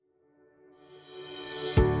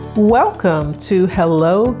Welcome to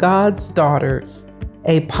Hello, God's Daughters,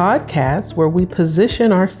 a podcast where we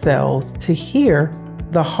position ourselves to hear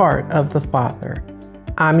the heart of the Father.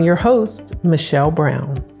 I'm your host, Michelle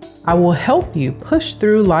Brown. I will help you push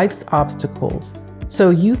through life's obstacles so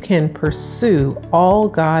you can pursue all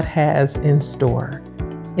God has in store.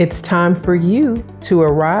 It's time for you to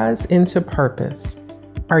arise into purpose.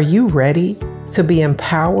 Are you ready to be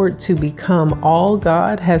empowered to become all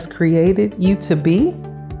God has created you to be?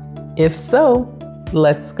 If so,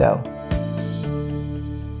 let's go.